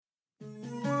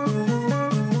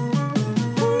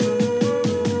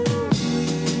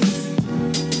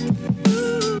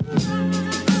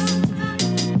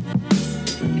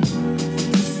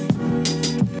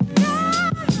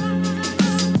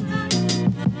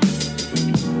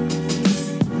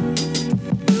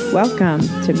Welcome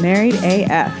to Married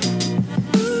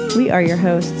AF. We are your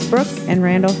hosts, Brooke and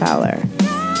Randall Fowler.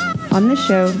 On this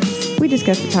show, we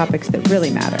discuss the topics that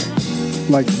really matter.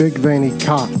 Like big veiny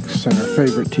cocks and our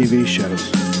favorite TV shows.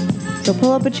 So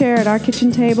pull up a chair at our kitchen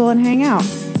table and hang out.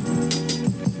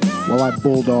 While I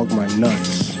bulldog my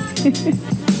nuts.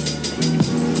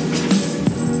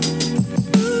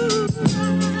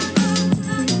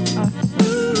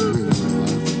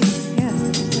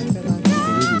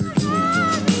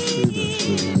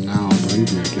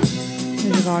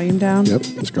 Volume down? Yep,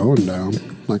 it's going down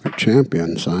like a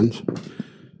champion, sons.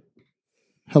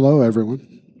 Hello,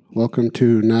 everyone. Welcome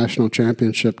to National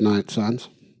Championship Night, sons.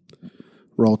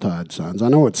 Roll Tide, sons. I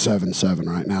know it's 7-7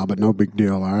 right now, but no big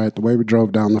deal, all right? The way we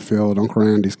drove down the field, Uncle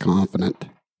Randy's confident.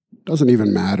 Doesn't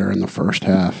even matter in the first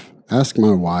half. Ask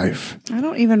my wife. I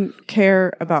don't even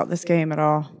care about this game at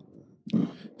all.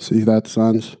 See that,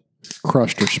 sons?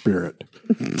 Crushed her spirit.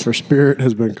 Her spirit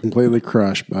has been completely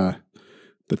crushed by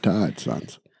the Tide,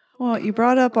 sons. Well, you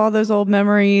brought up all those old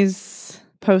memories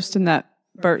posting that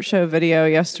Burt Show video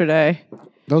yesterday.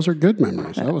 Those are good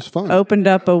memories. That was fun. Opened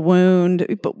up a wound,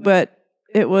 but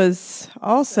it was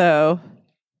also,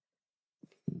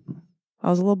 I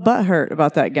was a little butthurt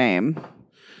about that game.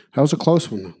 That was a close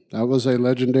one. That was a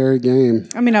legendary game.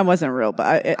 I mean, I wasn't real,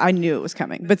 but I knew it was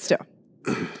coming, but still.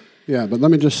 Yeah, but let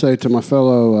me just say to my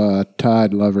fellow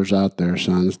Tide lovers out there,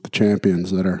 sons, the champions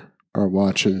that are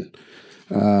watching,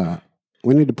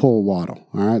 we need to pull Waddle.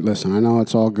 All right, listen, I know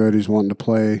it's all good. He's wanting to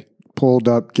play. Pulled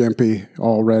up Gimpy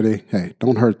already. Hey,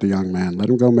 don't hurt the young man. Let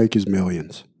him go make his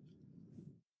millions.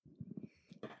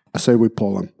 I say we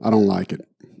pull him. I don't like it.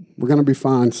 We're going to be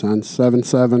fine, son.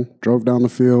 7-7. Drove down the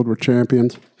field. We're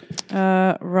champions.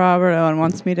 Robert Owen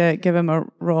wants me to give him a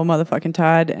roll motherfucking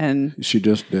Tide, and she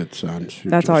just did, son.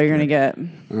 That's all you're going to get.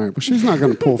 All right, but she's not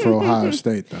going to pull for Ohio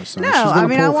State, though, son. No, she's I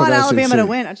mean, I want Alabama SEC. to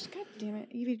win. I just, God damn it,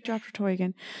 Evie dropped her toy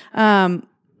again.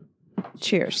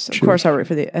 Cheers. Of course, I'll root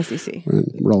for the SEC.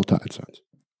 And Roll Tide, sons.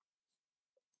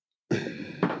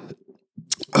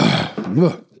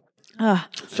 But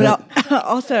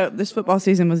also, this football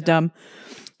season was dumb,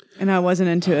 and I wasn't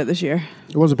into it this year.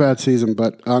 It was a bad season,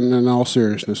 but in all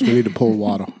seriousness, we need to pull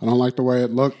Waddle. I don't like the way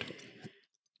it looked.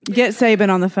 Get Saban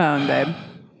on the phone, babe.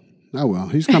 Oh, well,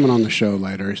 he's coming on the show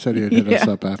later. He said he'd hit us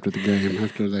up after the game,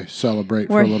 after they celebrate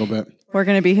for a little bit. We're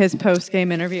going to be his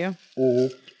post-game interview.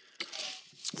 Mm-hmm.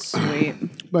 Sweet.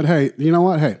 But hey, you know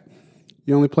what? Hey,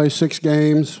 you only play 6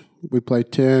 games. We play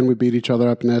 10. We beat each other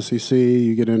up in the SEC.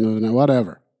 You get into the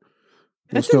whatever.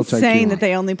 That's insane that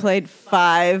they only played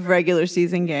 5 regular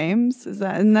season games.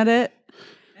 Isn't that it?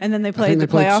 And then they played the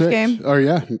playoff 6. game? Or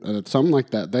yeah, something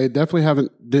like that. They definitely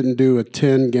didn't do a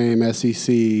 10-game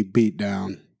SEC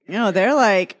beatdown. You know, they're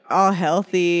like all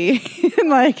healthy and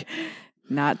like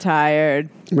not tired.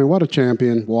 I mean, what a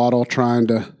champion. Waddle trying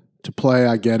to play,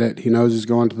 I get it. He knows he's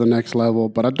going to the next level,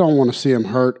 but I don't want to see him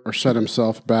hurt or set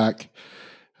himself back.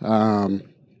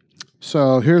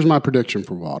 So here's my prediction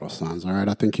for Waddle, sons. All right,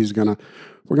 I think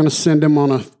we're gonna send him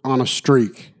on a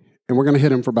streak, and we're gonna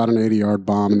hit him for about an 80-yard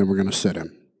bomb, and then we're gonna sit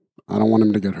him. I don't want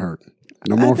him to get hurt.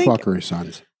 No more fuckery,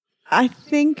 sons. I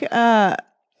think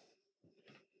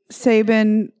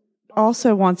Saban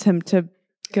also wants him to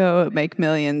go make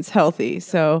millions healthy.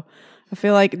 So I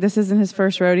feel like this isn't his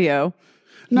first rodeo.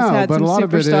 He's had but some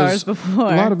superstars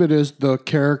before. A lot of it is the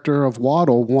character of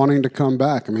Waddle wanting to come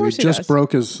back. I mean, he just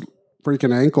broke his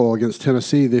freaking ankle against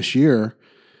Tennessee this year,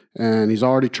 and he's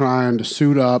already trying to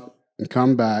suit up and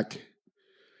come back.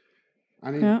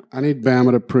 I need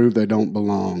Bama to prove they don't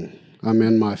belong. I'm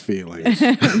in my feelings.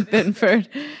 Benford,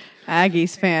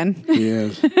 Aggies fan. He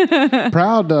is.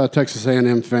 Proud Texas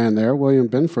A&M fan there, William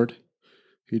Benford.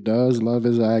 He does love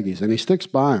his Aggies, and he sticks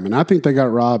by him. And I think they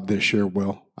got robbed this year,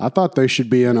 Will. I thought they should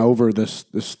be in over this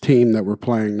team that we're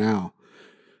playing now.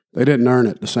 They didn't earn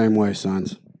it the same way,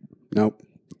 sons. Nope.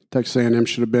 Texas A&M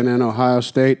should have been in. Ohio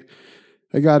State,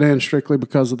 they got in strictly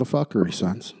because of the fuckery,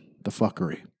 sons. The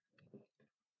fuckery.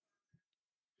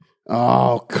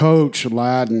 Oh, Coach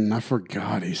Ladden. I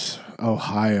forgot he's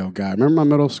Ohio guy. Remember my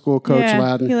middle school coach,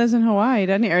 Ladden? He lives in Hawaii,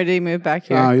 doesn't he? Or did he move back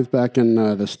here? No, he's back in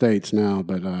the States now,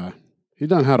 but he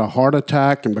done had a heart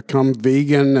attack and become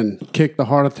vegan and kicked the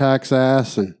heart attack's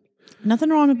ass. And nothing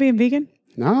wrong with being vegan?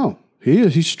 No.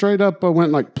 He straight up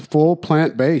went like full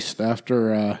plant-based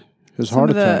after his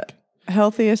heart attack. The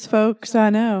healthiest folks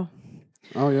I know.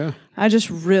 Oh, yeah. I just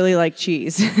really like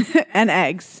cheese and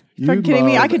eggs. Are you kidding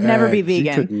me? I could never be vegan.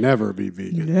 You could never be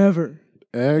vegan. Never.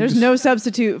 Eggs? There's no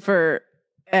substitute for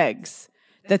eggs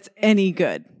that's any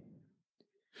good.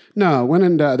 No, when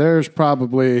in doubt, there's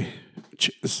probably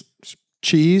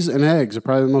cheese and eggs are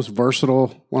probably the most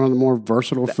versatile, one of the more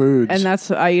versatile foods. And that's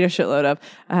what I eat a shitload of.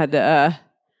 I had to,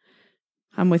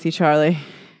 I'm with you, Charlie.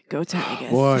 Go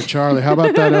Tigers. Boy, Charlie, how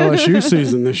about that LSU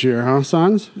season this year, huh,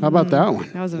 Sons? How about that one?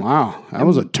 That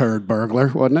was a turd burglar,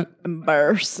 wasn't it?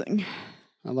 Embarrassing.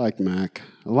 I like Mac.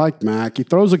 He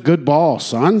throws a good ball,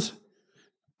 Sons.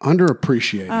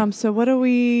 Underappreciated. So what are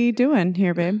we doing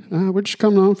here, babe? We're just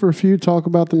coming on for a few, talk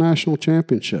about the national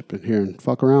championship in here and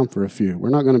fuck around for a few. We're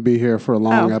not going to be here for a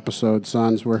long episode,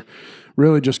 Sons. We're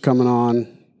really just coming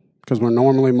on because we're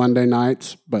normally Monday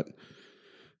nights, but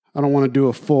I don't want to do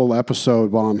a full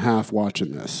episode while I'm half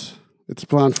watching this. It's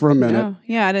planned for a minute. No.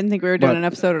 Yeah, I didn't think we were doing an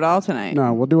episode at all tonight.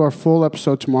 No, we'll do our full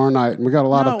episode tomorrow night, and we got a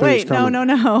lot of things coming.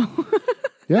 No.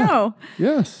 Yeah. No.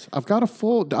 Yes. I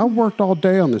worked all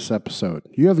day on this episode.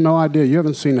 You have no idea. You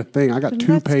haven't seen a thing. I got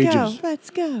 2 pages. Let's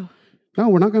go. No,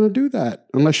 we're not going to do that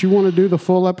unless you want to do the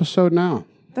full episode now.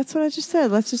 That's what I just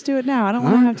said. Let's just do it now. I don't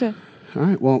want to have to. All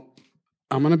right. Well,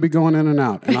 I'm going to be going in and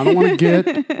out, and I don't want to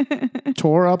get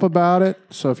tore up about it.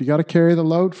 So if you got to carry the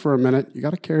load for a minute, you got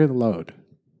to carry the load.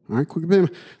 All right. Quick.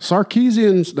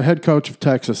 Sarkisian's the head coach of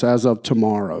Texas as of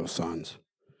tomorrow, Sons.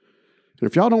 And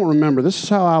if y'all don't remember, this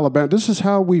is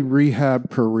how we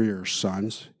rehab careers,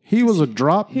 Sons. He was a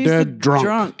drop-dead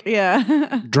drunk.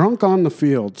 Yeah. Drunk on the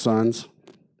field, Sons.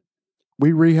 We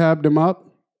rehabbed him up.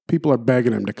 People are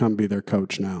begging him to come be their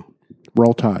coach now.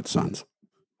 Roll Tide, Sons.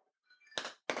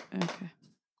 Okay.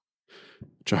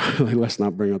 Charlie, let's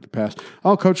not bring up the past.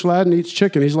 Oh, Coach Ladden eats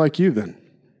chicken. He's like you then.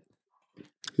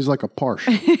 He's like a Parsh.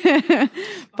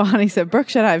 Bonnie said, Brooke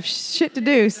said, I have shit to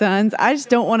do, Sons. I just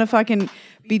don't want to fucking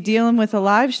be dealing with a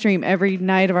live stream every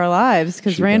night of our lives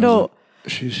because Randall.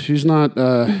 She's not.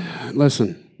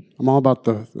 Listen, I'm all about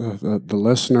the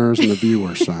listeners and the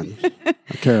viewers, Son.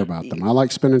 I care about them. I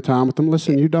like spending time with them.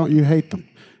 Listen, you don't. You hate them.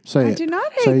 I do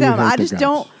not hate them. I just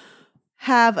don't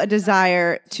have a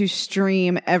desire to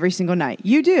stream every single night.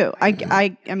 You do.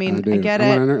 I mean, I get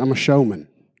it. I'm a showman.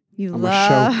 A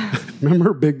showman.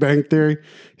 Remember Big Bang Theory?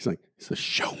 He's like, he's a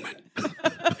showman.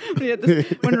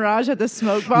 When Raj had the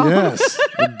smoke bomb. Yes.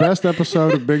 The best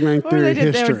episode of Big Bang Theory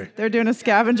history. They were doing a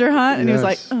scavenger hunt, and he was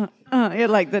like, he had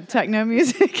like the techno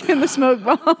music and the smoke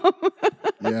bomb.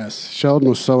 Yes. Sheldon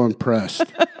was so impressed.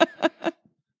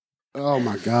 Oh,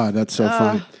 my God. That's so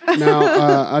funny.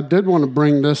 Now, I did want to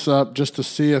bring this up just to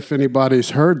see if anybody's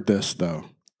heard this, though.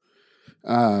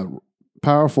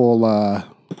 Powerful,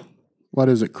 what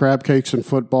is it, crab cakes and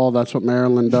football. That's what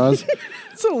Maryland does.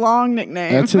 It's a long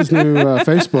nickname. That's his new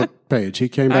Facebook page. He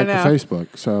came back to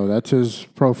Facebook, so that's his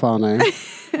profile name.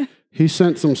 He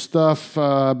sent some stuff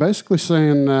basically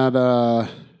saying that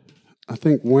I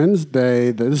think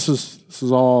Wednesday, this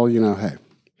is all, hey,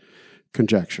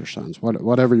 conjecture, Sons,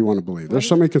 whatever you want to believe. There's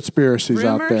so many conspiracies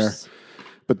out there.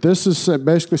 But this is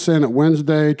basically saying that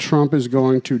Wednesday, Trump is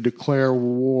going to declare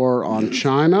war on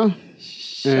China,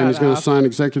 and he's going to sign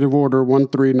Executive Order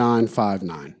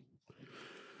 13959.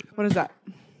 What is that?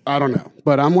 I don't know,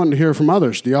 but I'm wanting to hear from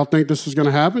others. Do y'all think this is going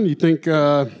to happen? You think?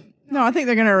 No, I think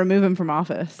they're going to remove him from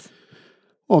office.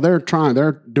 Well, they're trying.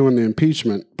 They're doing the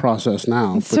impeachment process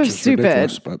now. It's so stupid.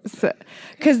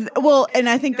 And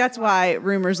I think that's why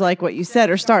rumors like what you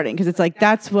said are starting, because it's like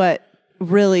that's what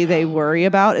really they worry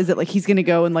about. Is it like he's going to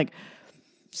go and like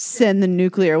send the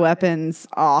nuclear weapons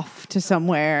off to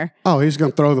somewhere? Oh, he's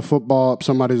going to throw the football up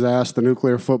somebody's ass, the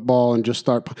nuclear football, and just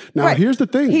start. Now, Here's the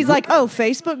thing. He's like, oh,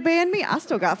 Facebook banned me? I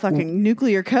still got fucking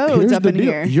nuclear codes up in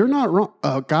here. You're not wrong.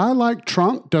 A guy like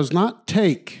Trump does not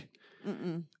take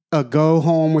a go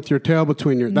home with your tail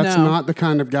between your. That's not the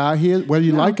kind of guy he is. Whether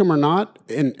you like him or not,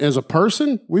 and as a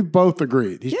person, we've both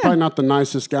agreed. He's probably not the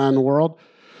nicest guy in the world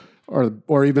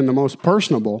or even the most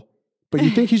personable. But you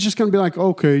think he's just going to be like,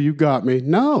 okay, you got me.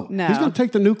 No. He's going to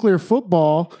take the nuclear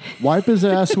football, wipe his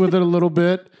ass with it a little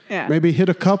bit, maybe hit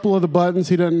a couple of the buttons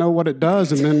he doesn't know what it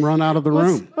does, and then run out of the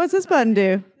room. What's this button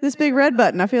do? This big red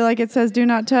button. I feel like it says do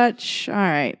not touch. All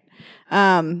right.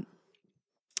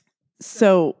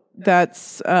 So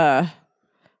that's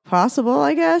possible,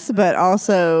 I guess, but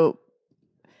also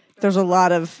there's a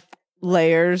lot of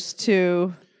layers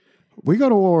to... We go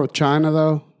to war with China,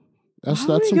 though. That's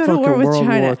some fucking World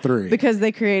War III. Because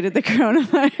they created the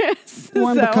coronavirus.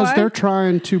 Well, because they're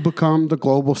trying to become the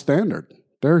global standard.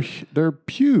 They're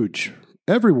huge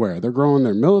everywhere. They're growing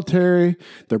their military.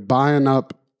 They're buying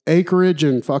up acreage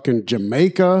in fucking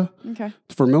Jamaica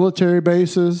for military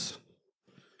bases.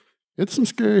 It's some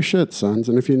scary shit, Sons.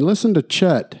 And if you listen to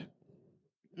Chet,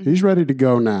 he's ready to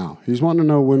go now. He's wanting to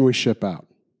know when we ship out.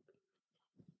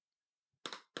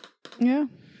 Yeah.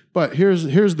 But here's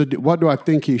what do I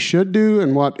think he should do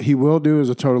and what he will do is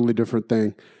a totally different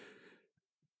thing.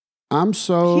 He's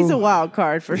a wild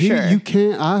card for sure. You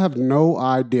can't. I have no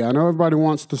idea. I know everybody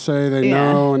wants to say they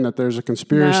know and that there's a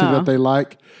conspiracy that they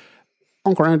like.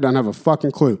 Uncle Randy doesn't have a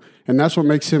fucking clue, and that's what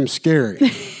makes him scary.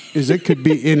 Is it could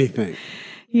be anything.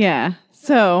 Yeah.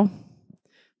 So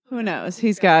who knows?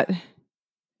 He's got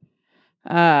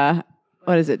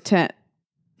what is it? 10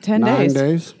 9 days.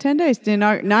 days. 10 days.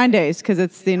 9 days because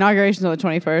it's the inauguration on the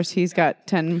 21st. He's got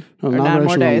 10 or 9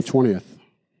 more days. On the 20th.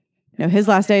 No, his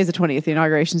last day is the 20th. The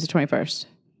inauguration is the 21st.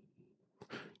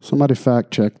 Somebody fact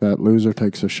check that. Loser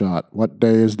takes a shot. What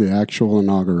day is the actual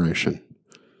inauguration?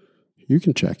 You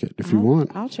can check it if you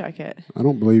want. I'll check it. I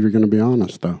don't believe you're going to be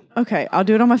honest, though. Okay, I'll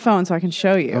do it on my phone so I can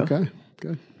show you. Okay,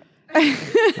 good.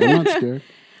 I'm not scared.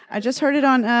 I just heard it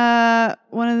on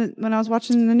when I was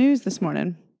watching the news this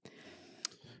morning.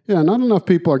 Yeah, not enough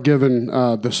people are giving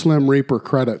the Slim Reaper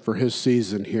credit for his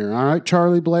season here. All right,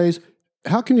 Charlie Blaze,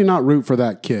 how can you not root for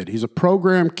that kid? He's a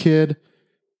program kid,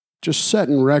 just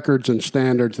setting records and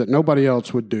standards that nobody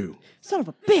else would do. Son of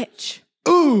a bitch.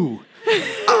 Ooh.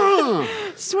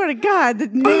 Swear to God, the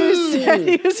news said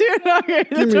he was here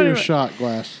inaugurating. Give me your shot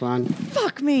glass, son.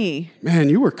 Fuck me. Man,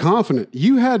 you were confident.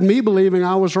 You had me believing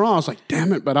I was wrong. I was like,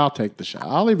 damn it, but I'll take the shot.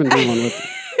 I'll even do one with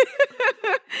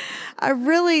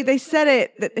you. They said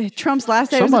it, that Trump's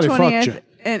last day Somebody was the fucked 20th. you.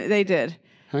 And they did.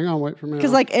 Hang on, wait for me.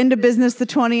 Because end of business the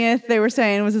 20th, they were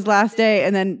saying was his last day,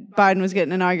 and then Biden was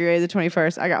getting inaugurated the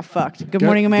 21st. I got fucked. Good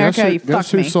morning, America. You fucked me.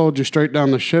 Guess who sold you straight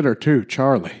down the shitter, too?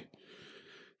 Charlie.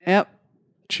 Yep.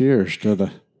 Cheers to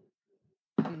the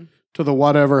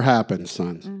whatever happens,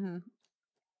 son.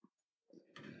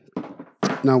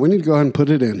 Mm-hmm. Now, we need to go ahead and put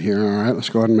it in here, all right? Let's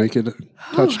go ahead and make it a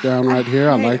touchdown right here.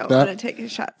 I like that. I'm going to take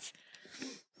his shots.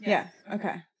 Yeah,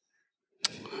 okay.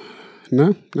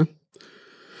 No.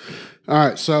 All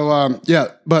right, so,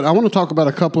 but I want to talk about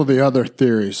a couple of the other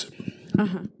theories.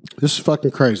 This is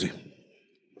fucking crazy.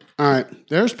 All right,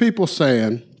 there's people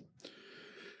saying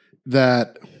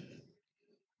that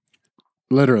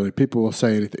literally people will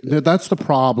say anything. That's the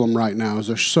problem right now is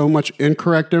there's so much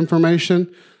incorrect information.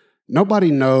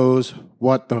 Nobody knows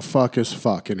what the fuck is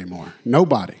fuck anymore.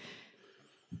 Nobody.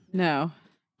 No.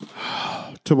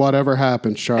 To whatever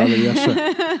happens, Charlie. Yes,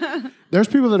 sir. There's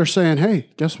people that are saying, hey,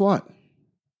 guess what?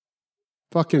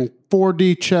 Fucking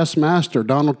 4D chess master,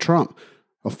 Donald Trump,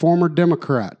 a former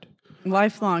Democrat.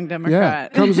 Lifelong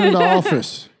Democrat. Yeah, comes into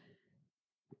office,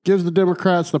 gives the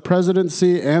Democrats the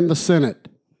presidency and the Senate.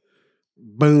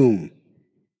 Boom.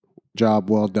 Job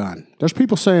well done. There's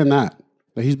people saying that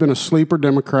he's been a sleeper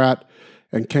Democrat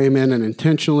and came in and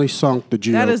intentionally sunk the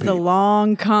GOP. That is the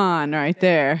long con right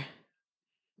there.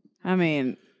 I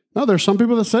mean... No, there's some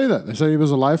people that say that. They say he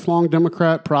was a lifelong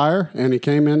Democrat prior, and he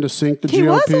came in to sink the GOP. He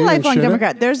was a lifelong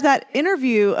Democrat. There's that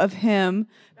interview of him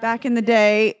back in the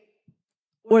day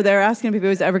where they're asking him if he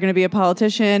was ever going to be a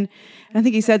politician. And I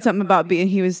think he said something about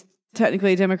he was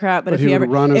technically a Democrat, but if he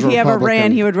ever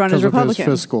ran, he would run as Republican.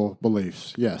 His fiscal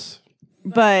beliefs, yes.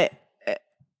 But,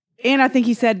 and I think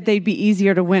he said they'd be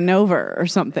easier to win over or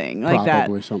something like that.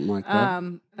 Probably something like that.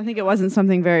 I think it wasn't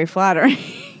something very flattering.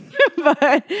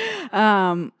 But,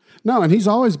 no, and he's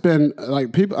always been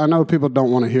like people. I know people don't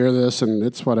want to hear this, and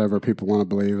it's whatever people want to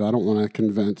believe. I don't want to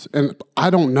convince, and I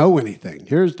don't know anything.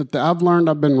 Here's the thing: I've learned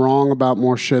I've been wrong about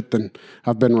more shit than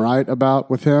I've been right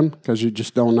about with him because you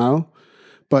just don't know.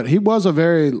 But he was a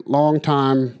very long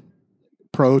time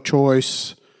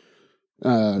pro-choice,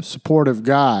 supportive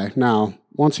guy. Now,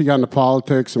 once he got into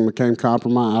politics and became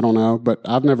compromised, I don't know, but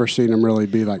I've never seen him really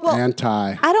be like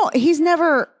anti. He's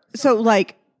never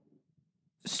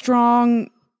strong,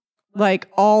 like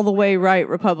all the way right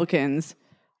Republicans.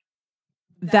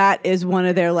 That is one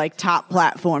of their top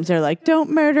platforms. They're like, don't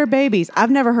murder babies.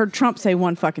 I've never heard Trump say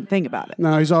one fucking thing about it.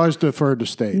 No, he's always deferred to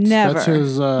states. Never. That's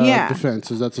his defense.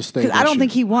 That's a state issue. I don't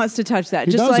think he wants to touch that.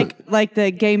 Just doesn't. like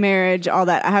the gay marriage, all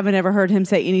that. I haven't ever heard him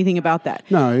say anything about that.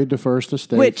 No, he defers to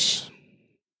states. Which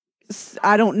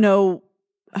I don't know.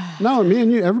 No, me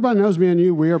and you, everybody knows me and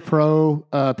you, we are pro,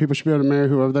 people should be able to marry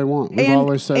whoever they want. We've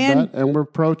always said that, and we're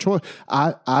pro-choice.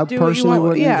 I personally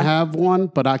wouldn't have one,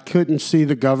 but I couldn't see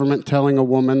the government telling a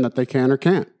woman that they can or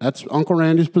can't. That's Uncle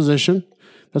Randy's position.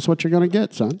 That's what you're going to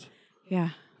get, sons.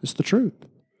 Yeah. It's the truth.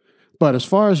 But as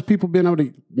far as people being able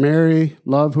to marry,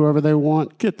 love whoever they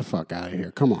want, get the fuck out of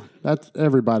here. Come on.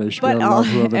 Everybody should be able to love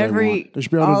whoever they want. They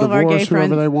should be able to divorce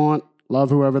whoever they want, love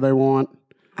whoever they want.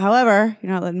 However,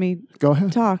 you're not letting me go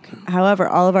ahead talk. However,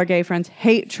 all of our gay friends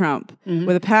hate Trump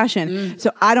with a passion. So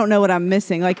I don't know what I'm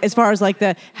missing. As far as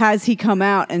has he come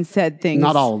out and said things?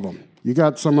 Not all of them. You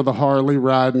got some of the Harley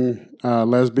riding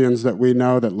lesbians that we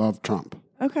know that love Trump.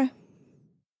 Okay.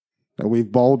 That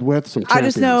we've bowled with some champions. I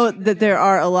just know that there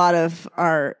are a lot of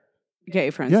our gay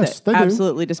friends Yes, that they do.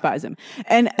 absolutely despise him.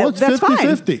 And Well, it's that's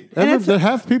 50-50. fine. And it's-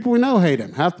 Half the people we know hate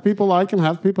him. Half the people like him.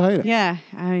 Half the people hate him. yeah,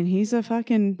 I mean, he's a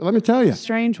fucking Let me tell you,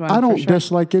 strange one. I don't for sure.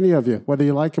 dislike any of you, whether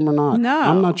you like him or not. No.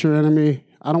 I'm not your enemy.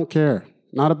 I don't care.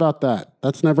 Not about that.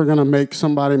 That's never going to make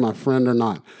somebody my friend or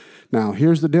not. Now,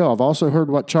 here's the deal. I've also heard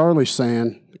what Charlie's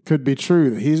saying. It could be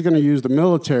true that he's going to use the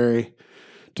military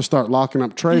to start locking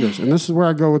up traitors. And this is where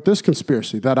I go with this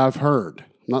conspiracy that I've heard.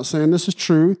 I'm not saying this is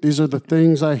true. These are the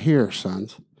things I hear,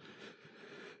 sons.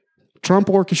 Trump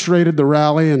orchestrated the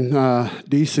rally in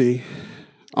D.C.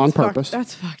 on purpose.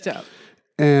 That's fucked up.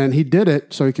 And he did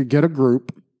it so he could get a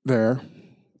group there.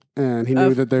 And he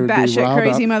knew that they would be batshit riled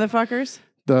crazy up. motherfuckers.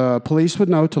 The police would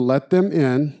know to let them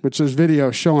in, which there's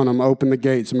video showing them open the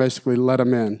gates and basically let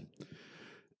them in.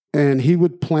 And he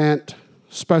would plant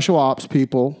special ops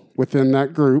people within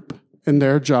that group, and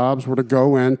their jobs were to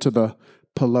go into the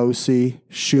Pelosi,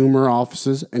 Schumer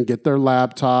offices and get their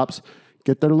laptops,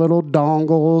 get their little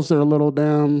dongles, their little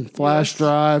damn flash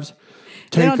drives.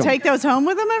 They don't 'em. take those home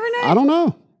with them every night? I don't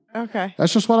know. Okay.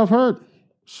 That's just what I've heard.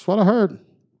 That's what I heard.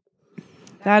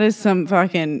 That is some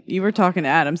fucking... You were talking to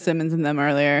Adam Simmons and them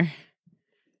earlier.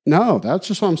 No, that's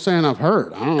just what I'm saying I've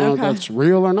heard. I don't know if that's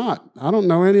real or not. I don't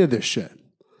know any of this shit.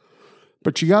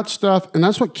 But you got stuff, and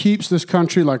that's what keeps this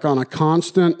country like on a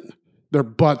constant... Our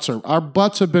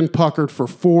butts have been puckered for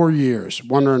 4 years,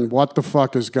 wondering what the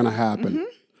fuck is going to happen. Mm-hmm.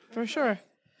 For sure.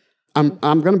 I'm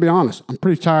going to be honest. I'm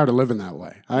pretty tired of living that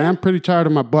way. I am pretty tired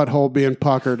of my butthole being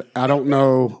puckered. I don't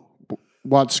know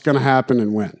what's going to happen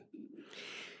and when.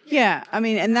 Yeah, I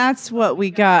mean, and that's what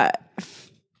we got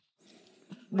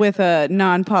with a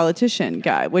non-politician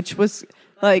guy, which was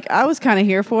like, I was kind of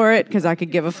here for it because I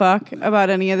could give a fuck about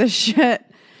any of this shit,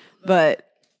 but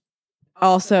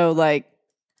also like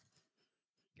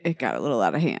it got a little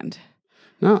out of hand.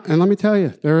 No, and let me tell you,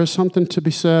 there is something to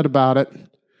be said about it.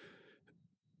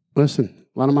 Listen,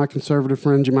 a lot of my conservative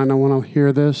friends, you might not want to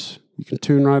hear this. You can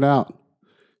tune right out.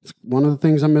 It's one of the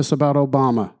things I miss about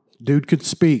Obama. Dude could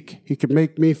speak. He could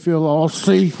make me feel all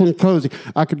safe and cozy.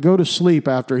 I could go to sleep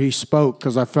after he spoke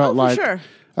because I felt like, sure.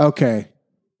 Okay,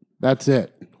 that's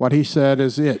it. What he said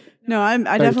is it. No, I you,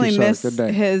 definitely sir. miss Good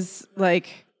day. his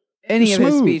like any of his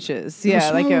Smooth. speeches. It was Yeah,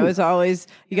 like it smooth. was always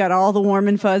you got all the warm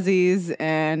and fuzzies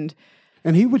and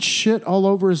And he would shit all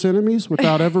over his enemies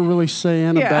without ever really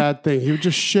saying a Yeah. bad thing. He would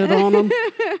just shit on them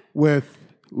with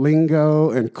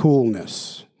lingo and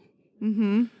coolness.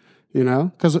 Mm-hmm. You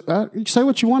know? Because you say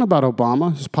what you want about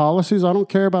Obama, his policies. I don't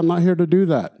care about. I'm not here to do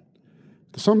that.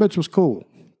 The son bitch was cool.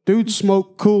 Dude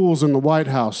smoked cools in the White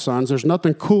House, sons. There's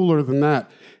nothing cooler than that.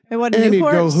 it wasn't And he'd go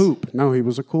Newports? hoop. No, he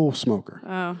was a cool smoker.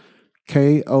 Oh,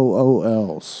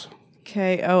 KOOLs.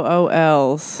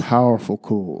 KOOLs. Powerful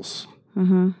cools.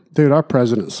 Dude, our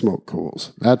president smoked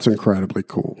cools. That's incredibly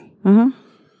cool.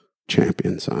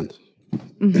 Champion, sons.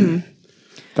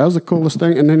 That was the coolest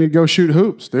thing. And then he'd go shoot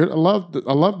hoops, dude. I love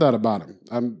that about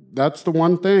him. That's the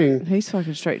one thing. He's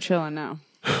fucking straight chilling now.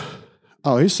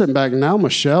 Oh, he's sitting back now.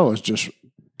 Michelle is just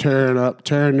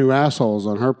tearing new assholes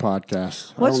on her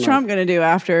podcast. I What's don't know. Trump going to do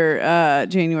after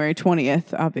January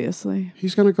 20th, obviously?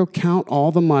 He's going to go count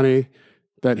all the money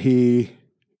that he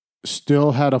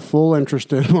still had a full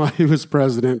interest in while he was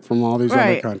president from all these other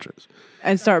Right. countries.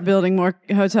 And start building more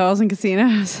hotels and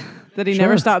casinos that he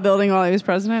never Sure. stopped building while he was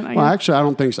president? I Well, guess. actually, I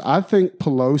don't think so. I think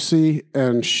Pelosi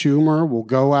and Schumer will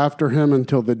go after him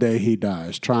until the day he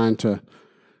dies, trying to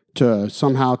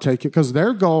somehow take it. Because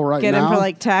their goal right Get now, him for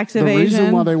like tax the reason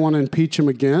evasion. why they want to impeach him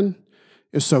again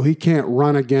is so he can't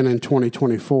run again in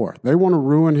 2024. They want to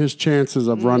ruin his chances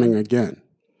of running again.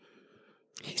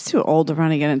 He's too old to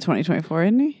run again in 2024,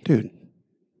 isn't he? Dude,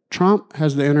 Trump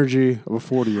has the energy of a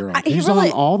 40-year-old. He He's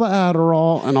really- on all the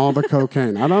Adderall and all the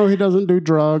cocaine. I know he doesn't do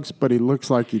drugs, but he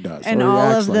looks like he does. And or he all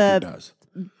acts of like the-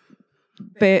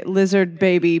 he does. Lizard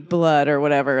baby blood or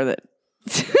whatever that.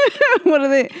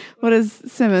 What does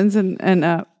Simmons and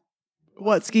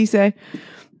Watsky say?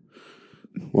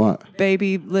 What?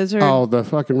 Baby lizard Oh, the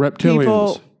fucking reptilians.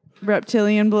 people,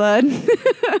 reptilian blood.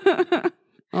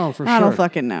 Oh, for I sure. don't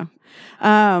fucking know.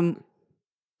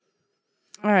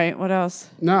 All right, what else?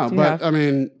 No, do you but have? I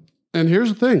mean, and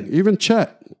here's the thing: even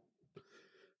Chet,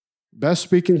 best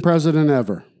speaking president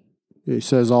ever. He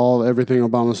says everything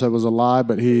Obama said was a lie,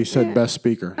 but he said best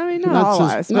speaker. I mean, not all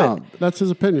lies, No, that's his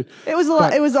opinion. It was a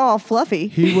lot. It was all fluffy.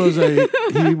 He was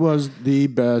the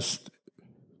best.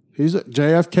 He's a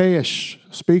JFK-ish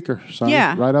speaker, son.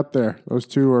 Yeah. Right up there. Those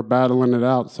two are battling it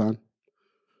out, son.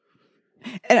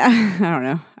 And I don't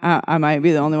know. I might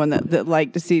be the only one that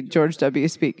liked to see George W.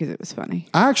 speak because it was funny.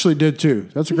 I actually did too.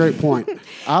 That's a great point.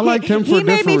 I liked him for a He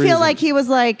made different me feel reason. like he was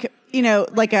like,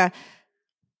 like a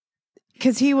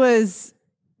because he was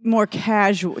more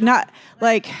casual, not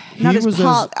was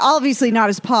obviously not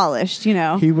as polished, you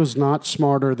know. He was not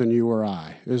smarter than you or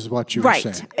I, is what you were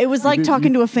saying. It was like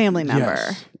talking to a family member.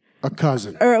 Yes, a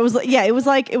cousin. Or it was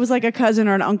like a cousin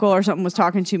or an uncle or something was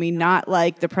talking to me, not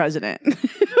like the president,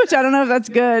 which I don't know if that's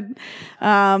good,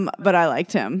 but I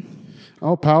liked him.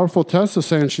 Oh, powerful Tessa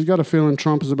saying she's got a feeling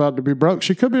Trump is about to be broke.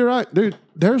 She could be right, dude.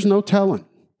 There's no telling.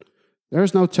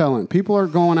 There's no telling. People are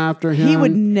going after him. He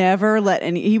would never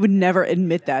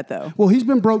admit that, though. Well, he's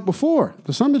been broke before.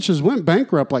 The son bitch has went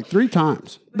bankrupt like 3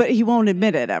 times. But he won't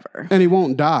admit it ever. And he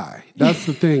won't die. That's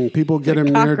the thing. People get him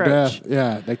near cockroach. death.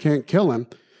 Yeah, they can't kill him.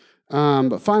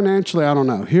 But financially, I don't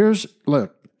know.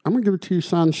 Look, I'm going to give it to you,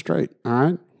 son, straight. All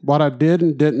right? What I did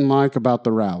and didn't like about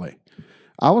the rally.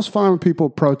 I was fine with people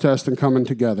protesting, coming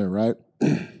together, right?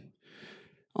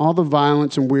 All the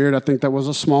violence and weird, I think that was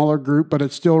a smaller group, but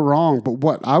it's still wrong.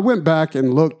 But I went back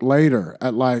and looked later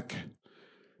at like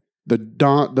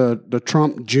the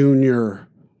Trump Jr.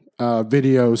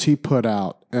 Videos he put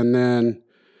out, and then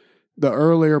the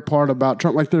earlier part about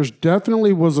Trump. Like, there's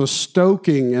definitely was a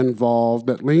stoking involved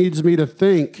that leads me to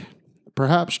think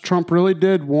perhaps Trump really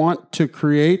did want to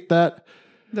create that.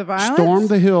 The violence? Storm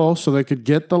the Hill so they could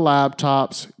get the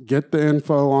laptops, get the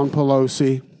info on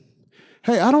Pelosi.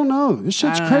 Hey, I don't know. This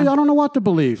shit's crazy. I don't know what to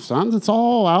believe, son. It's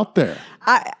all out there.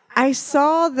 I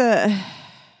saw I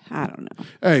don't know.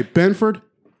 Hey, Benford,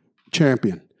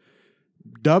 champion.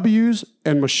 W's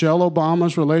and Michelle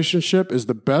Obama's relationship is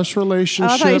the best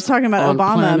relationship. I thought you were talking about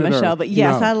Obama and Michelle, Earth. but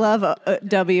yes, No. I love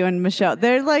W and Michelle.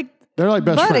 They're like best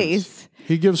buddies. friends.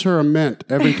 He gives her a mint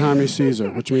every time he sees her,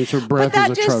 which means her breath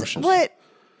is atrocious.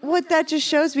 What that just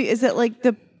shows me is that like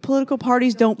the political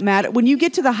parties don't matter. When you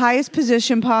get to the highest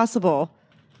position possible,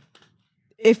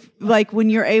 if like when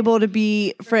you're able to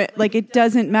be like, it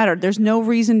doesn't matter. There's no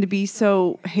reason to be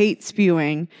so hate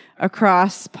spewing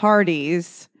across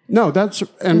parties. No,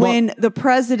 when the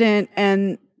president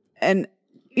and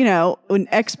you know, when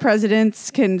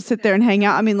ex-presidents can sit there and hang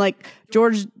out. I mean, like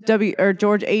George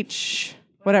H.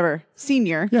 whatever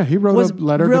Senior. Yeah, he wrote a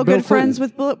letter to real Bill good friends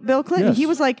with Clinton. Bill Clinton. Yes. He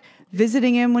was like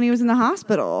visiting him when he was in the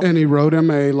hospital. And he wrote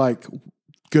him a like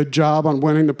good job on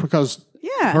winning because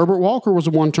Herbert Walker was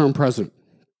a one-term president.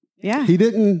 Yeah. He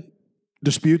didn't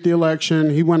dispute the election.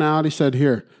 He went out, he said,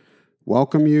 here,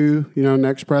 welcome you,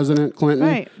 next President Clinton.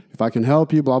 Right. If I can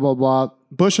help you, blah, blah, blah.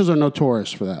 Bushes are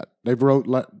notorious for that. They've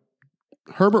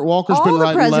Herbert Walker's All been the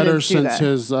writing letters presidents do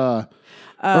since his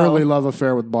early love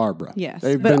affair with Barbara. Yes.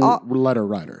 They've been letter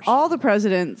writers. All the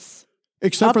presidents.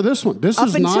 Except for this one. This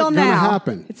is not going to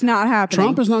happen. It's not happening.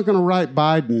 Trump is not going to write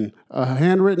Biden a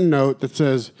handwritten note that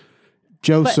says,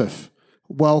 Joseph,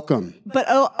 welcome. But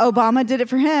Obama did it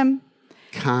for him.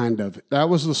 Kind of. That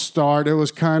was the start. It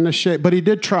was kind of shit. But he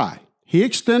did try. He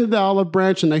extended the olive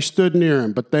branch and they stood near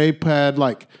him. But they had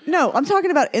like... No, I'm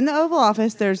talking about in the Oval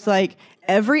Office, there's like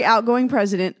every outgoing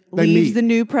president leaves the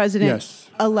new president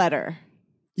a letter.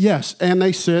 Yes. And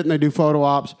they sit and they do photo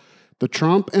ops. The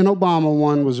Trump and Obama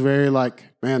one was very like,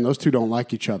 man, those two don't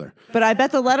like each other. But I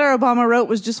bet the letter Obama wrote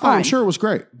was just fine. Oh, I'm sure it was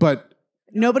great. But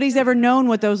nobody's ever known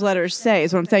what those letters say,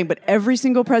 is what I'm saying. But every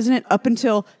single president up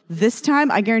until this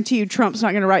time, I guarantee you Trump's not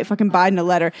going to write fucking Biden a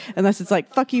letter unless it's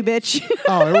like, fuck you, bitch.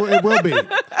 Oh, it will be.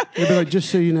 It'll be like,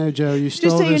 just so you know, Joe, you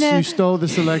stole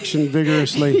this election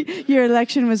vigorously. Your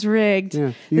election was rigged.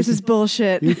 Yeah, this is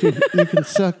bullshit. You can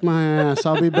suck my ass.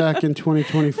 I'll be back in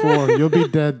 2024. You'll be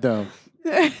dead, though.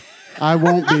 I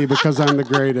won't be because I'm the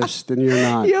greatest and you're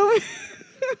not.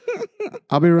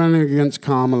 I'll be running against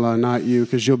Kamala, not you,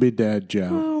 because you'll be dead, Joe.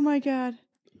 Oh, my God.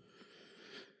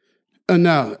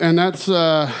 No, and that's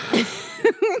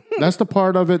that's the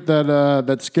part of it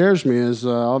that scares me is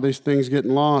all these things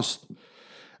getting lost.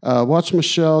 Watch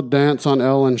Michelle dance on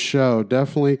Ellen's show.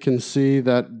 Definitely can see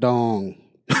that dong.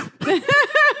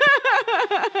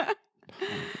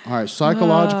 All right,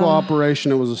 psychological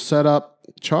operation. It was a setup.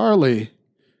 Charlie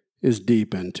is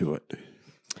deep into it.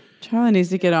 Charlie needs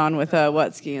to get on with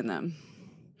Wutsky and them.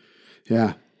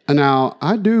 Yeah. And now,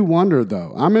 I do wonder,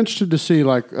 though. I'm interested to see,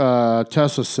 like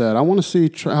Tessa said, I want to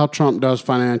see how Trump does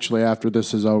financially after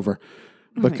this is over.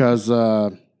 Because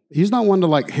he's not one to,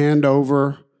 like, hand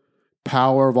over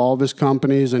power of all of his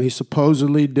companies. And he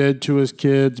supposedly did to his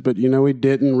kids, but, he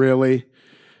didn't really.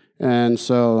 And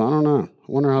so, I don't know.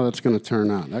 I wonder how that's going to turn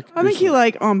out. I think he,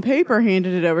 like, on paper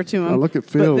handed it over to him. Oh, look at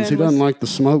Fields. He doesn't like the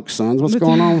smoke, sons. What's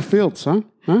going on with Fields, huh?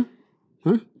 Huh?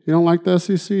 You don't like the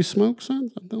SEC smoke,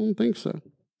 sons? I don't think so.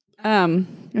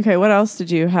 Okay, what else did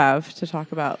you have to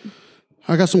talk about?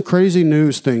 I got some crazy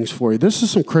news things for you. This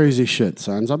is some crazy shit,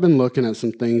 sons. I've been looking at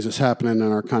some things that's happening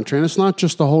in our country, and it's not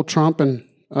just the whole Trump and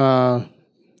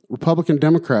Republican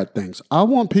Democrat things. I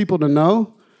want people to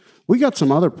know we got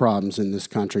some other problems in this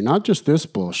country, not just this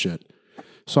bullshit.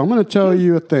 So I'm going to tell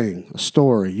you a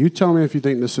story. You tell me if you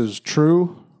think this is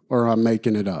true or I'm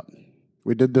making it up.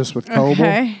 We did this with Coble.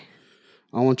 Okay.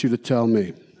 I want you to tell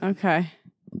me. Okay.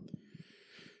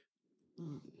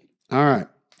 All right.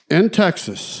 In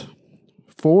Texas,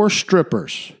 4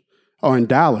 strippers. Oh, in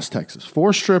Dallas, Texas.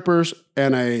 4 strippers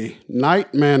and a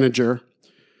night manager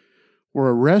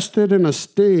were arrested in a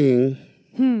sting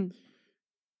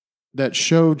that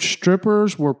showed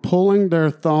strippers were pulling their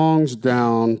thongs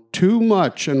down too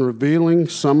much and revealing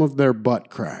some of their butt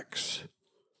cracks.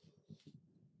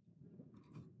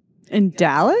 In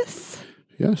Dallas?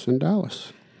 Yes, in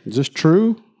Dallas. Is this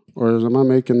true? Or am I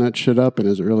making that shit up and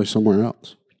is it really somewhere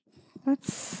else?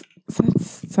 That's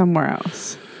somewhere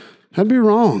else. I'd be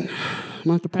wrong. I'm going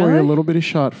to have to pour you a little bitty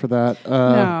shot for that.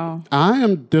 No. I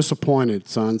am disappointed,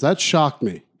 sons. That shocked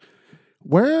me.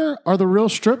 Where are the real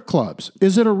strip clubs?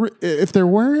 Is it if they're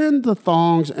wearing the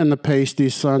thongs and the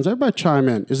pasties, sons? Everybody chime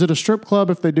in. Is it a strip club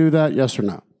if they do that? Yes or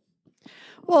no?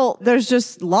 Well, there's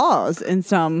just laws in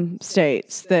some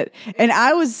states that, and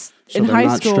I was in high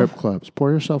not school. Strip clubs.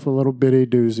 Pour yourself a little bitty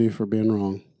doozy for being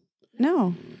wrong.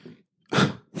 No.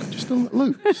 Just a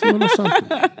little something.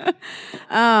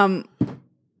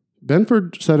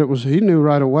 Benford said he knew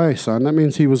right away, son. That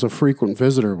means he was a frequent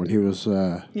visitor when he was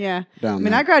down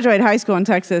there. I graduated high school in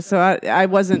Texas, so I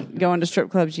wasn't going to strip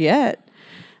clubs yet.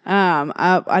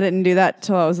 I didn't do that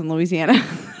till I was in Louisiana.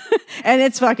 And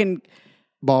it's fucking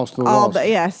balls to the walls.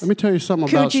 Yes. Let me tell you something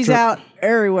about Coochie's out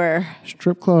everywhere.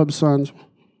 Strip clubs, sons.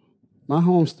 My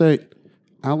home state,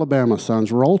 Alabama,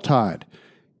 sons. Roll Tide.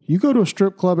 You go to a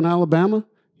strip club in Alabama,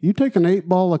 you take an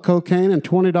 8-ball of cocaine and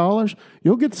 $20,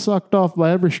 you'll get sucked off by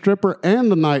every stripper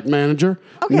and the night manager.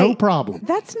 Okay, no problem.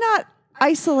 That's not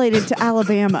isolated to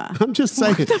Alabama. I'm just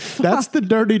saying, that's the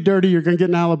dirty you're going to get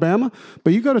in Alabama.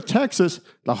 But you go to Texas,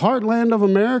 the heartland of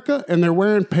America, and they're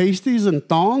wearing pasties and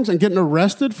thongs and getting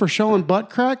arrested for showing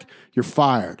butt crack, you're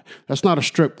fired. That's not a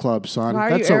strip club, son.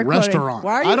 That's a restaurant.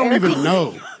 I don't even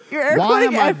know. Why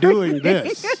am I doing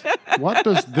this? What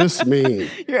does this mean?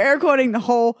 You're air quoting the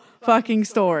whole fucking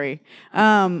story.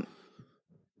 No,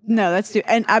 that's too.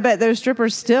 And I bet those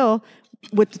strippers still,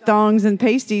 with the thongs and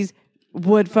pasties,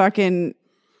 would fucking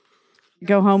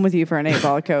go home with you for an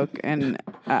 8-ball of coke. And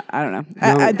I don't know.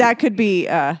 That could be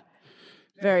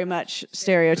very much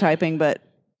stereotyping, but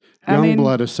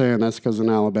Youngblood is saying that's because in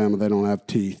Alabama they don't have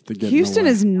teeth to get. Houston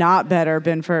is not better,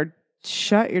 Benford.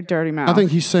 Shut your dirty mouth. I think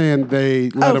he's saying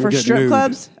they let him for get strip nude.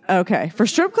 clubs? Okay. For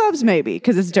strip clubs, maybe,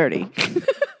 because it's dirty.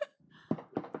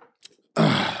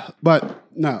 But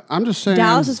no, I'm just saying.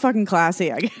 Dallas is fucking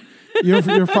classy, I guess.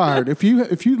 You're fired. If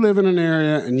you live in an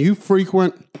area and you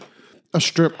frequent a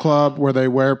strip club where they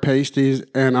wear pasties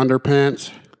and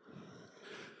underpants,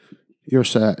 you're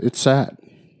sad. It's sad.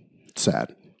 It's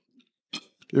sad.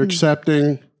 You're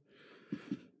accepting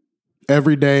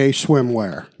everyday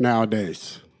swimwear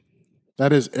nowadays.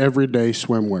 That is everyday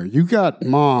swimwear. You got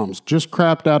moms just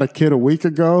crapped out a kid a week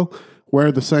ago,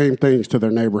 wear the same things to their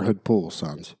neighborhood pool,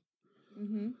 sons.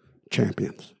 Mm-hmm.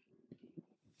 Champions.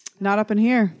 Not up in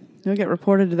here. You'll get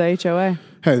reported to the HOA.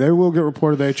 Hey, they will get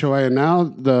reported to the HOA, and now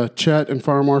the Chet and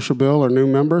Fire Marshal Bill are new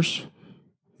members.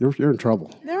 You're in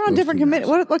trouble. They're on different committees.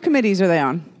 What committees are they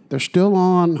on? They're still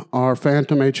on our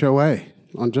Phantom HOA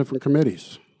on different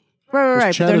committees.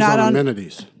 Right. Chet They're is not on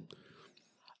amenities.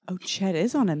 Oh, Chet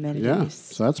is on amenities. Yeah,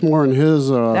 so that's more in his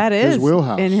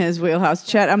wheelhouse. In his wheelhouse.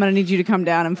 Chet, I'm going to need you to come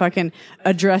down and fucking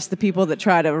address the people that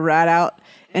try to rat out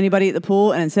anybody at the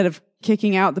pool, and instead of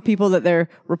kicking out the people that they're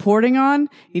reporting on,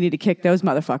 you need to kick those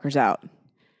motherfuckers out.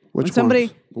 Which ones?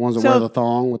 The ones that wear the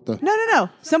thong with the... No.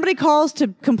 Somebody calls to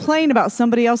complain about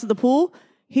somebody else at the pool,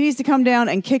 he needs to come down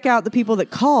and kick out the people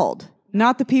that called,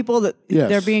 not the people that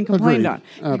they're being complained on.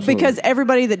 Absolutely. Because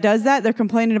everybody that does that, they're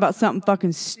complaining about something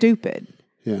fucking stupid.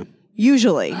 Yeah.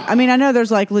 Usually. I mean, I know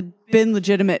there's like been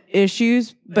legitimate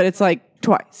issues, but it's like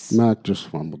twice. Mac just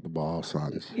fumbled the ball,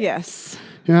 sons. Yes.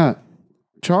 Yeah.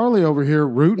 Charlie over here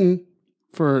rooting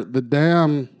for the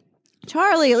damn...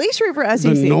 Charlie, at least root for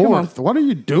SEC. The North. What are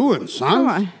you doing, son?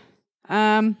 Come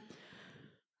on.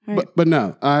 Right. But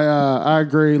no, I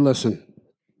agree. Listen,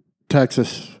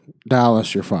 Texas,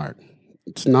 Dallas, you're fired.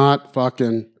 It's not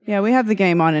fucking... Yeah, we have the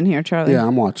game on in here, Charlie. Yeah,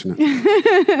 I'm watching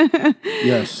it.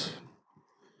 Yes.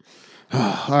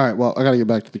 All right, well, I got to get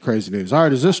back to the crazy news. All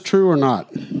right, is this true or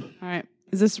not? All right.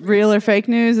 Is this real or fake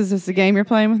news? Is this a game you're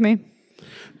playing with me?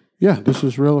 Yeah, this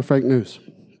is real or fake news.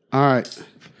 All right.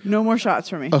 No more shots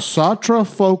for me. A Satra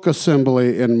Folk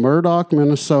Assembly in Murdoch,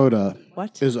 Minnesota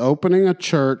is opening a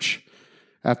church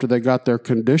after they got their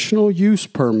conditional use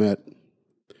permit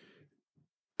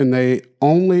and they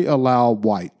only allow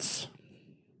whites.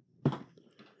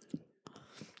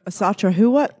 Asatra, who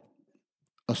what?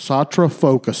 Asatra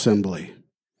Folk Assembly.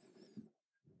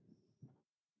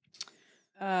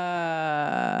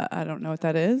 I don't know what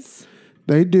that is.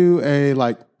 They do a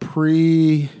like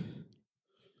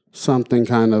something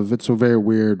kind of, it's a very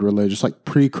weird religious, like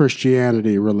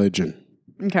pre-Christianity religion.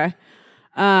 Okay.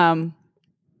 I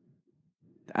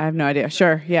have no idea.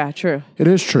 Sure. Yeah, true. It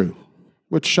is true,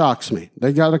 which shocks me.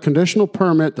 They got a conditional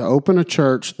permit to open a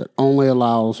church that only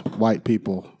allows white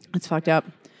people. It's fucked up.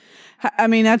 I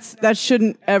mean, that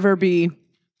shouldn't ever be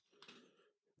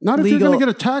Not if legal. you're going to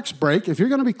get a tax break. If you're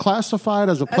going to be classified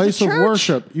as a place of church.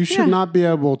 worship, you should not be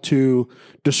able to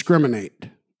discriminate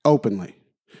openly.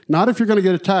 Not if you're going to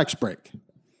get a tax break.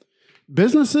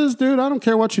 Businesses, dude, I don't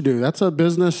care what you do. That's a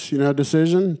business,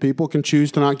 decision. People can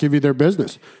choose to not give you their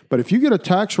business. But if you get a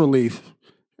tax relief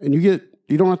and you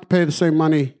don't have to pay the same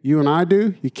money you and I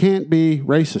do, you can't be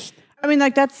racist. I mean,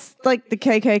 like that's like the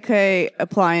KKK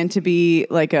applying to be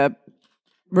like a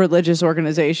religious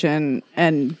organization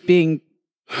and being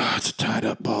It's a tied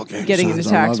up ball game. Getting Sons. into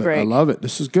tax I break. love it.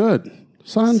 This is good.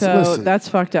 Sons, so listen. that's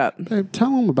fucked up. Babe, tell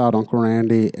them about Uncle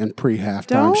Randy and pre-halftime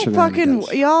Don't shenanigans.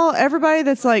 fucking y'all. Everybody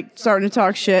that's like starting to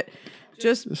talk shit,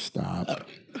 just Stop.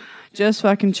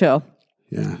 fucking chill.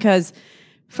 Yeah. Because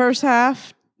first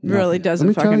half really doesn't Let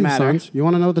me tell fucking you, matter. Sons, you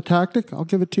want to know the tactic? I'll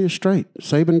give it to you straight.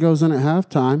 Saban goes in at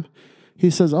halftime.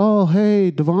 He says, "Oh,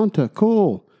 hey, Devonta,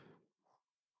 cool.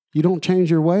 You don't change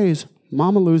your ways.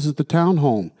 Mama loses the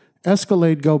townhome.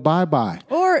 Escalade go bye-bye.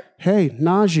 Or Hey,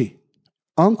 Najee,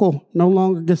 Uncle no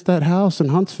longer gets that house in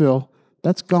Huntsville.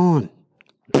 That's gone."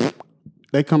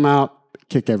 They come out,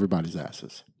 kick everybody's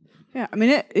asses. yeah, I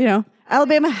mean,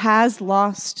 Alabama has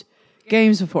lost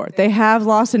games before. They have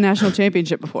lost a national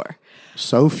championship before.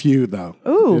 So few, though.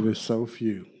 Ooh. It is so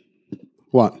few.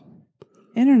 What?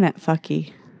 Internet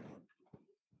fucky.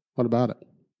 What about it?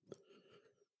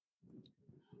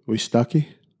 We stucky?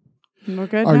 We're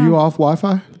good Are now. you off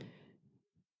Wi-Fi?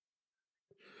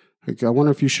 I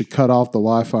wonder if you should cut off the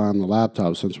Wi-Fi on the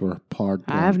laptop since we're hard.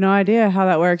 I have no idea how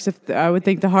that works. I would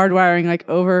think the hardwiring like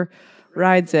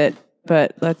overrides it,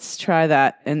 but let's try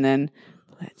that and then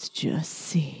let's just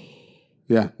see.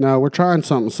 Yeah. No, we're trying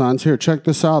something, sons. Here, check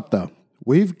this out, though.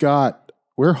 We're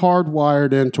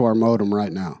hardwired into our modem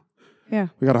right now. Yeah.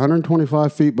 We got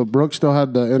 125 feet, but Brooke still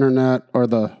had the internet or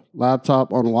the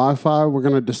laptop on Wi-Fi. We're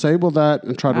going to disable that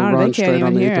and try to I don't know, run they can't straight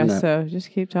on even the hear internet. us, so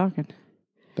just keep talking.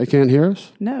 They can't hear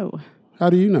us? No, How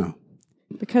do you know?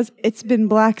 because it's been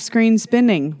black screen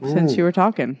spinning since you were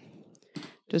talking,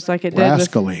 just like it did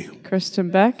Rascally. with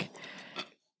Kristen Beck.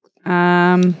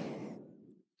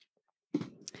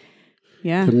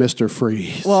 Yeah. To Mr.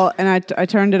 Freeze. Well, and I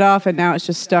turned it off, and now it's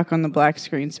just stuck on the black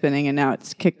screen spinning, and now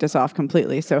it's kicked us off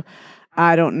completely. So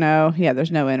I don't know. Yeah, there's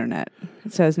no internet.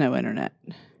 It says no internet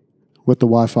With the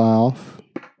Wi-Fi off?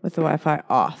 with the Wi-Fi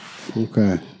off.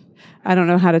 Okay. I don't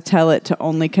know how to tell it to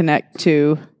only connect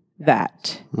to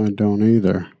that. I don't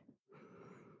either.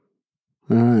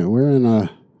 All right, we're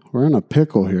in a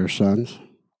pickle here, sons.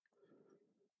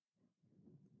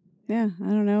 Yeah, I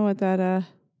don't know what that.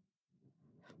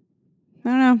 I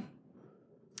don't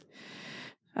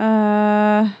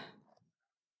know.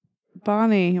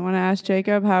 Bonnie, you want to ask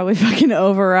Jacob how we fucking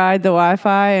override the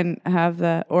Wi-Fi and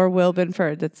have or Will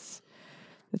Binford that's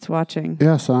watching.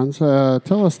 Yeah, sons.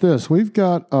 Tell us this. We've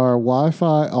got our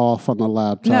Wi-Fi off on the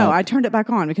laptop. No, I turned it back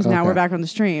on because now Okay. we're back on the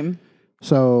stream.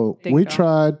 So Ding we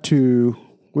dong.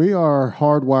 we are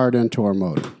hardwired into our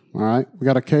modem. All right. We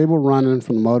got a cable running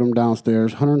from the modem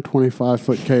downstairs,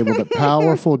 125-foot cable that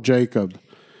powerful Jacob,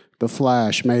 the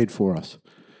Flash, made for us.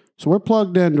 So we're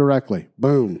plugged in directly.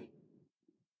 Boom.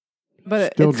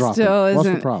 But Still it dropping. still isn't. What's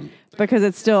the problem? Because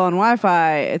it's still on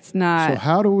Wi-Fi. It's not. So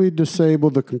how do we disable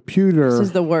the computer This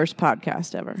is the worst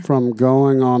podcast ever. from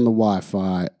going on the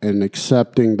Wi-Fi and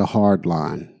accepting the hard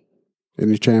line?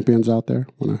 Any champions out there?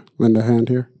 Want to lend a hand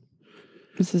here?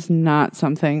 This is not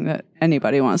something that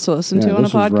anybody wants to listen to Yeah, on a this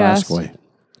is podcast. rascally.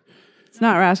 It's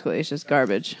not rascally. It's just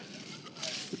garbage.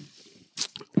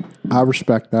 I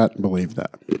respect that and believe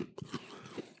that.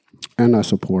 And I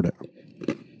support it.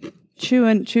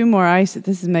 Chew more ice.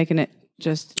 This is making it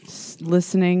just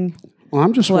listening. Well,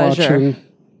 I'm just Pleasure. watching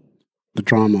the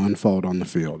drama unfold on the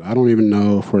field. I don't even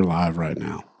know if we're live right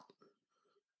now.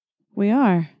 We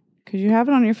are. Because you have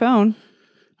it on your phone.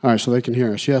 All right, so they can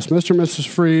hear us. Yes, Mr. and Mrs.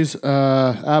 Freeze,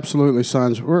 absolutely,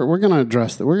 sons. We're going to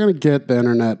address that. We're going to get the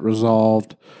internet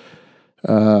resolved.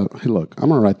 Hey, look, I'm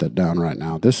going to write that down right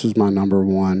now. This is my number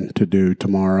one to do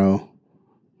tomorrow.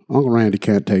 Uncle Randy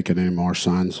can't take it anymore,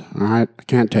 sons. All right? I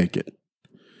can't take it.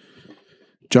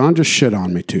 John just shit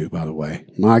on me too, by the way.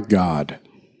 My God.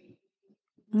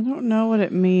 I don't know what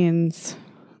it means.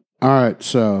 All right,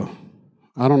 so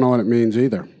I don't know what it means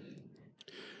either.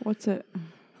 What's it?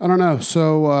 I don't know.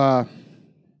 So,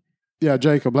 yeah,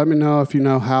 Jacob, let me know if you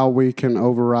know how we can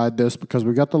override this, because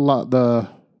we got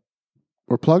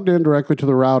we're plugged in directly to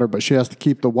the router, but she has to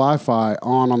keep the Wi-Fi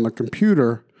on the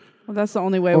computer. Well, that's the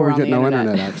only way Or we're we on get the no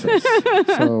internet. access.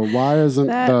 So why isn't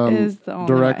That is the only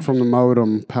direct way. from the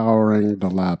modem powering the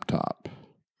laptop?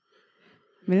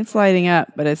 I mean, it's lighting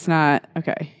up, but it's not.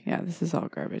 Okay, yeah, this is all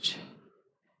garbage.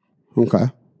 Okay.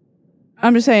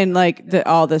 I'm just saying, like,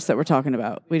 all this that we're talking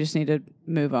about, we just need to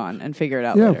move on and figure it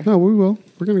out later. No, we will.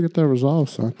 We're going to get that resolved,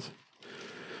 sons.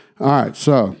 All right,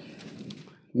 so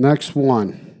next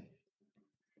one.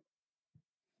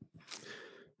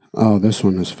 Oh, this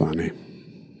one is funny.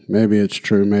 Maybe it's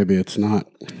true, maybe it's not.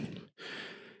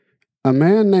 A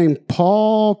man named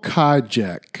Paul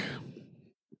Kajek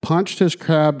punched his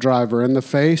cab driver in the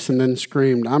face and then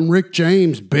screamed, "I'm Rick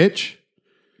James, bitch."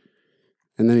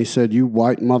 And then he said, "You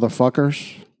white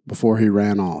motherfuckers," before he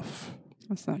ran off.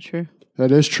 That's not true.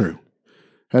 That is true.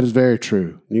 That is very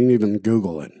true. You can even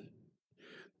Google it.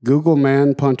 Google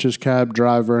man punches cab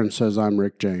driver and says, "I'm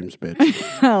Rick James, bitch."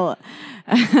 Hell,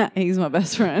 he's my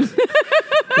best friend.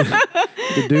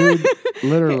 The dude,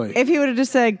 literally. If he would have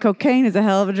just said cocaine is a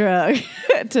hell of a drug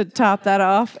to top that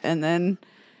off, and then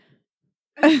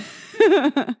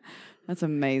that's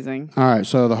amazing. All right,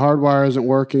 so the hardwire isn't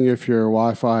working if your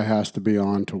Wi-Fi has to be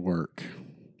on to work.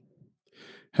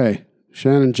 Hey,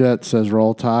 Shannon Jett says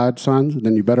roll tide, sons.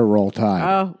 Then you better roll tide.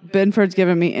 Oh, Benford's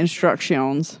giving me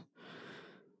instructions.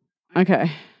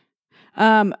 Okay.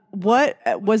 What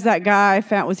was that guy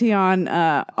found? Was he on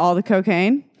all the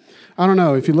cocaine? I don't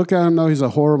know. If you look at him, though, he's a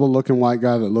horrible-looking white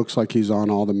guy that looks like he's on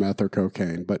all the meth or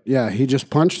cocaine. But, yeah, he just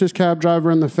punched his cab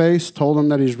driver in the face, told him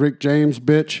that he's Rick James,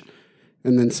 bitch,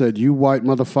 and then said, "You white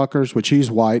motherfuckers," which he's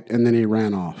white, and then he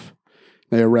ran off.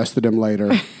 They arrested him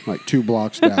later, like 2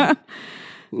 blocks down.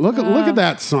 Look at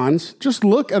that, sons. Just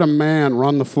look at a man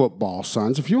run the football,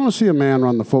 sons. If you want to see a man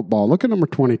run the football, look at number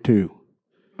 22.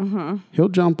 He'll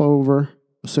jump over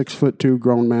a 6'2"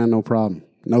 grown man, no problem.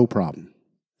 No problem.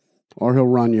 Or he'll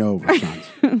run you over, sons.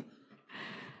 All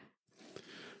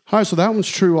right, so that one's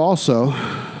true also.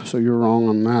 So you're wrong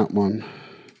on that one.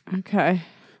 Okay.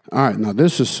 All right, now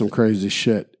this is some crazy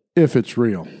shit, if it's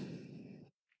real.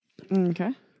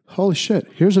 Okay. Holy shit,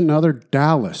 here's another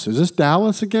Dallas. Is this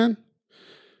Dallas again?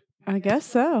 I guess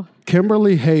so.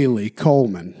 Kimberly Haley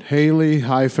Coleman.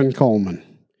 Haley-Coleman.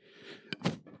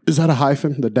 Is that a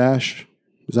hyphen, the dash?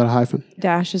 Is that a hyphen?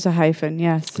 Dash is a hyphen,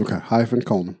 yes. Okay, hyphen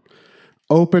Coleman.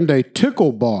 Opened a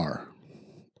tickle bar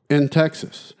in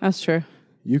Texas. That's true.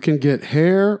 You can get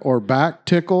hair or back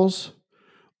tickles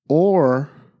or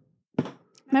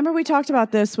Remember we talked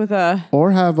about this with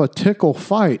or have a tickle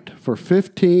fight for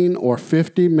 15 or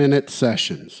 50-minute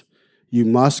sessions. You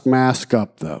must mask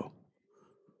up, though.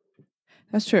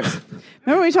 That's true.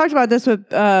 Remember we talked about this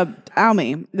with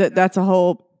Almy, that's a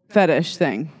whole fetish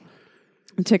thing.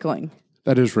 Tickling.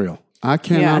 That is real. I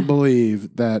cannot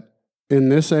believe that in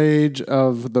this age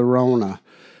of the Rona,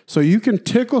 so you can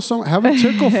tickle have a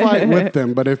tickle fight with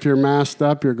them, but if you're masked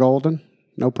up, you're golden.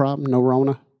 No problem. No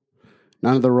Rona.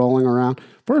 None of the rolling around.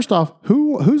 First off,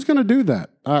 who's going to do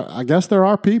that? I guess there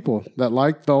are people that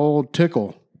like the old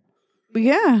tickle.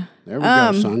 Yeah. There we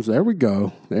go, sons. There we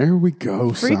go. There we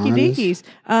go, Freaky sons.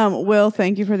 deekies. Will,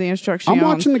 thank you for the instruction. I'm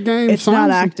watching the game, It's sons. not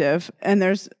active, and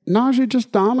there's Najee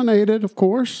just dominated, of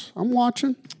course. I'm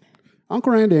watching.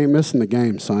 Uncle Randy ain't missing the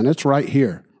game, son. It's right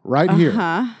here. Right here.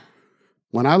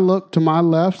 When I look to my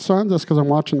left, son, that's because I'm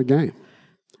watching the game.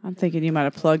 I'm thinking you might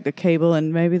have plugged the cable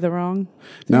in maybe the wrong.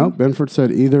 No, Benford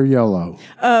said either yellow.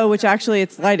 Oh, which actually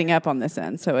it's lighting up on this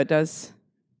end, so it does.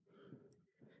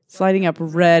 It's lighting up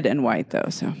red and white though,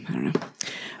 so I don't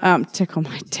know. Tickle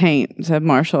my taint, said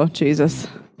Marshall. Jesus.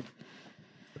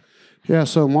 Yeah,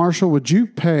 so Marshall, would you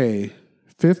pay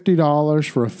 $50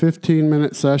 for a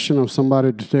 15-minute session of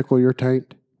somebody to tickle your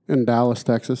taint in Dallas,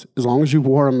 Texas, as long as you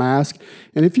wore a mask?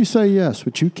 And if you say yes,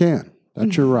 which you can,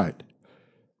 that's your right.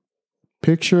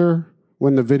 Picture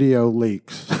when the video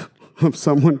leaks of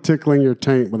someone tickling your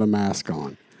taint with a mask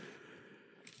on.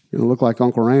 You're going to look like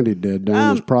Uncle Randy did during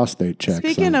his prostate check.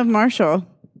 Speaking of Marshall,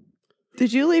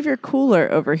 did you leave your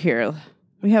cooler over here?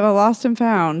 We have a lost and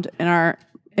found in our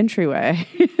entryway.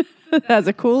 It has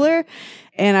a cooler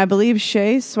and I believe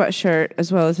Shay's sweatshirt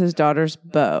as well as his daughter's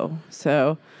bow.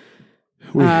 So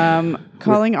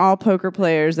calling all poker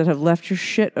players that have left your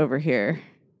shit over here.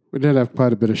 We did have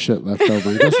quite a bit of shit left over.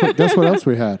 And guess what else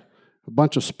we had? A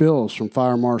bunch of spills from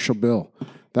Fire Marshal Bill.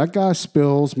 That guy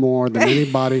spills more than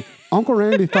anybody. Uncle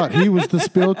Randy thought he was the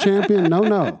spill champion.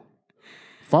 No.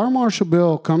 Fire Marshal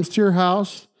Bill comes to your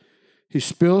house. He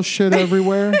spills shit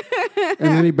everywhere, and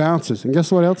then he bounces. And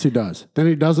guess what else he does? Then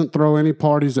he doesn't throw any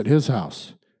parties at his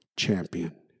house.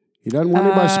 Champion. He doesn't want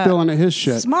anybody spilling at his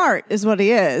shit. Smart is what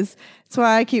he is. That's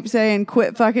why I keep saying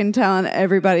quit fucking telling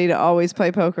everybody to always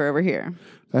play poker over here.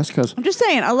 That's because... I'm just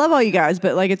saying, I love all you guys,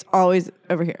 but like it's always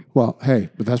over here. Well, hey,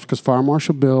 but that's because Fire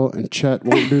Marshal Bill and Chet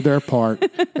won't do their part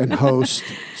and host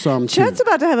some... Chet's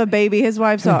about to have a baby. His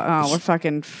wife's all... Oh, we're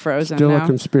fucking frozen Still now. a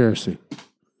conspiracy.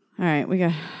 All right, we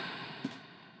got...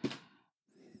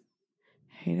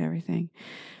 Hate everything.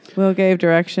 Will gave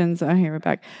directions. Oh, here we're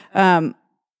back.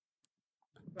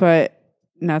 But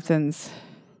nothing's...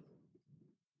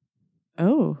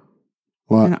 Oh.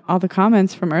 What? And all the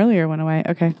comments from earlier went away.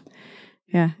 Okay.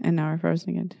 Yeah, and now we're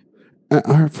frozen again.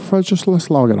 Let's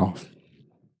log it off.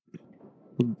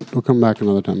 We'll come back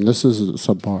another time. This is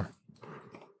subpar.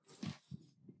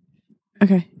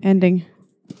 Okay, ending.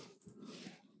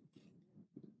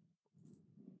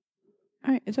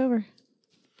 All right, it's over.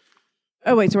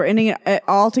 Oh, wait, so we're ending it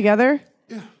all together?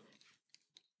 Yeah.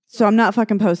 So I'm not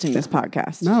fucking posting this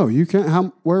podcast. No, you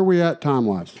can't. Where are we at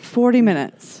time-wise? 40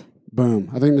 minutes. Boom.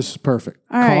 I think this is perfect.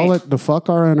 All Call right. it the fuck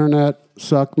our internet,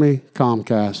 suck me,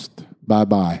 Comcast,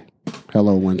 bye-bye.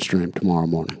 Hello, Windstream tomorrow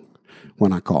morning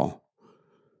when I call.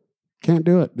 Can't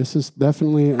do it. This is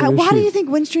definitely an issue. Why do you think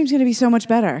Windstream's going to be so much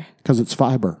better? Because it's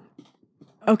fiber.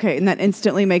 Okay, and that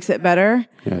instantly makes it better?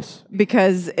 Yes.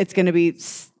 Because it's going to be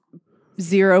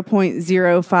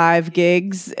 0.05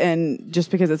 gigs, and just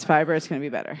because it's fiber, it's going to be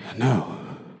better. No.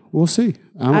 We'll see.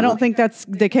 I don't think that's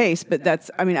the case, but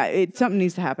something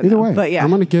needs to happen. Either though. way, But yeah. I'm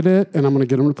going to get it, and I'm going to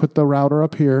get them to put the router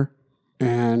up here,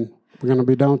 and we're going to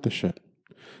be done with this shit.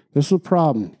 This is a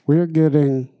problem. We're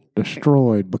getting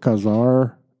destroyed because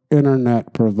our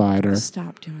internet provider...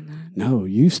 Stop doing that. No,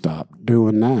 you stop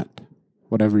doing that.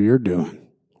 Whatever you're doing.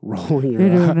 Rolling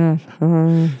your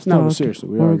eyes. No, seriously,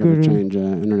 we are going to change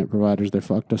internet providers. They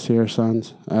fucked us here,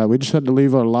 sons. We just had to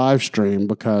leave our live stream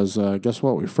because guess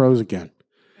what? We froze again.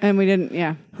 And we didn't,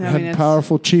 yeah. We had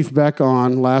powerful Chief Beck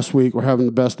on last week. We're having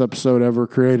the best episode ever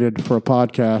created for a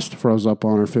podcast. Froze up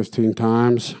on her 15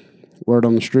 times. Word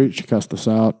on the street, she cussed us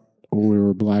out when we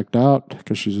were blacked out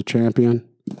because she's a champion.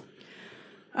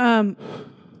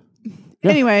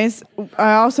 Anyways,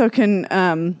 I also can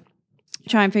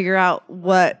try and figure out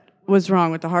what was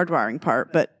wrong with the hardwiring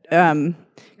part, but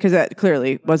because that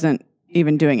clearly wasn't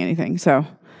even doing anything. So,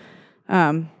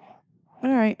 all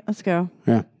right, let's go.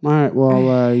 Yeah. All right.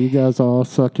 Well, you guys all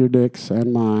suck your dicks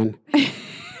and mine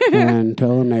and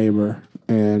tell a neighbor.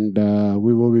 And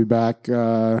we will be back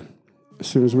as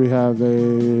soon as we have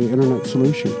a internet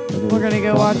solution. We're going to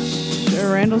go watch,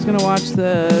 Randall's going to watch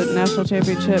the national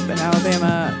championship in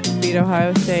Alabama beat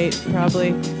Ohio State, probably.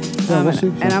 Yeah, we'll see.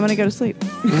 And I'm going to go to sleep.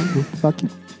 Fuck you.